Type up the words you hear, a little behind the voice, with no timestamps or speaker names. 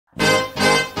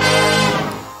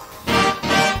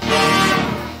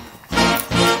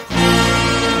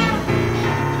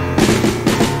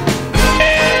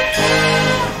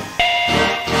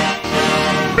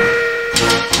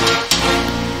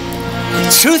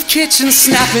with kitchen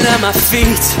snapping at my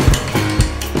feet.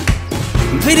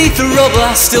 Beneath the rubble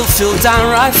I still feel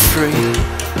downright free.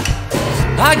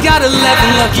 I got 11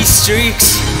 lucky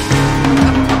streaks.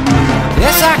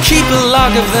 Yes, I keep a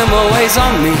log of them always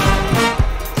on me.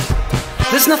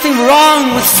 There's nothing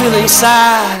wrong with feeling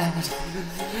sad.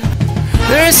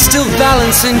 There is still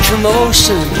balance in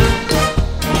commotion.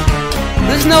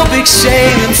 There's no big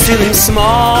shame in feeling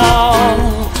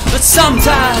small. But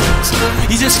sometimes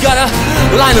you just gotta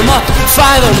line them up,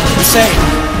 fire them, and say,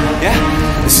 yeah,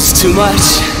 this is too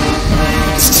much.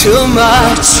 It's too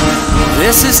much.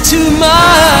 This is too much.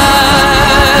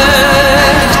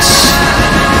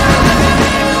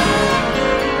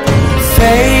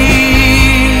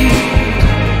 Fate,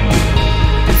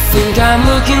 I think I'm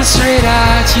looking straight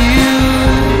at you.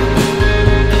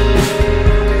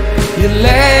 Your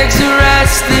legs are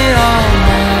resting on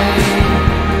mine,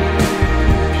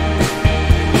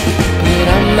 but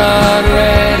I'm not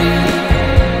ready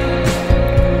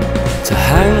to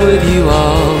hang with you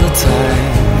all the time.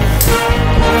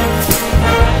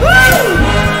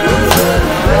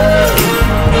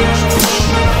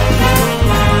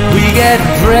 We get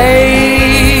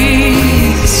braced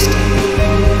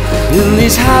in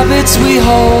these habits we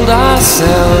hold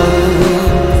ourselves.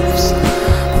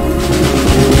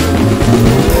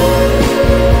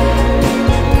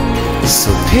 So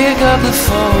pick up the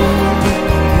phone,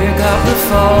 pick up the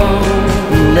phone,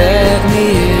 and let me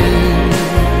in.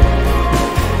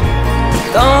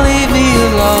 Don't leave me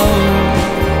alone.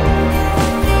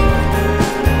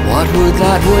 What would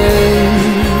that win?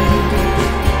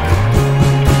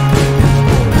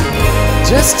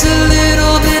 Just a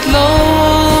little bit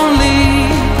lonely,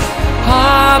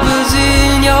 harbors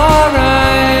in your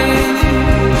eyes.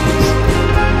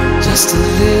 Just a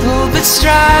little bit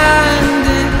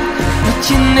stranded, but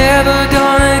you're never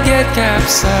gonna get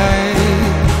capsized.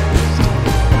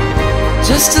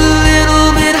 Just a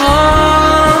little bit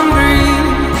hungry,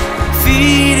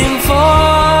 feeding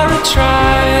for a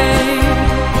try.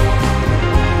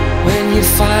 When you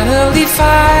finally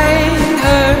find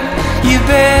her, you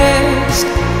best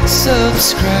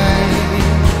subscribe.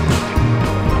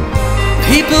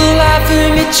 People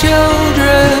laughing at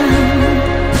children,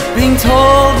 being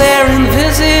told they're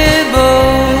invisible.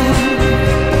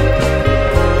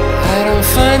 I don't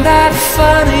find that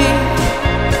funny,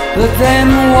 but then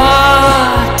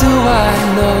what do I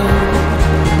know?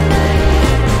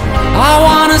 I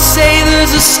wanna say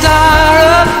there's a star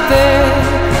up there,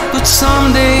 but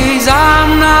some days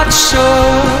I'm not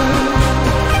sure.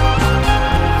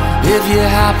 If you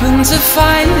happen to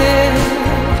find it,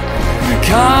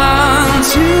 can't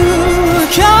you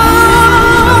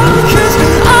come? 'Cause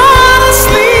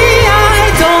honestly I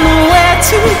don't know where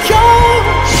to go.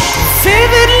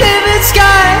 Vivid, livid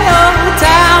sky up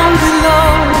down below.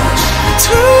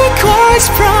 Turquoise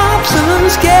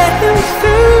problems getting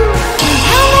through.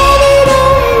 I know they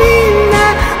don't mean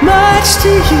that much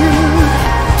to you.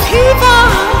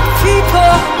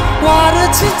 People, what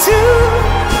to do?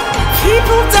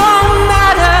 People don't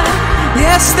matter,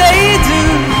 yes they do.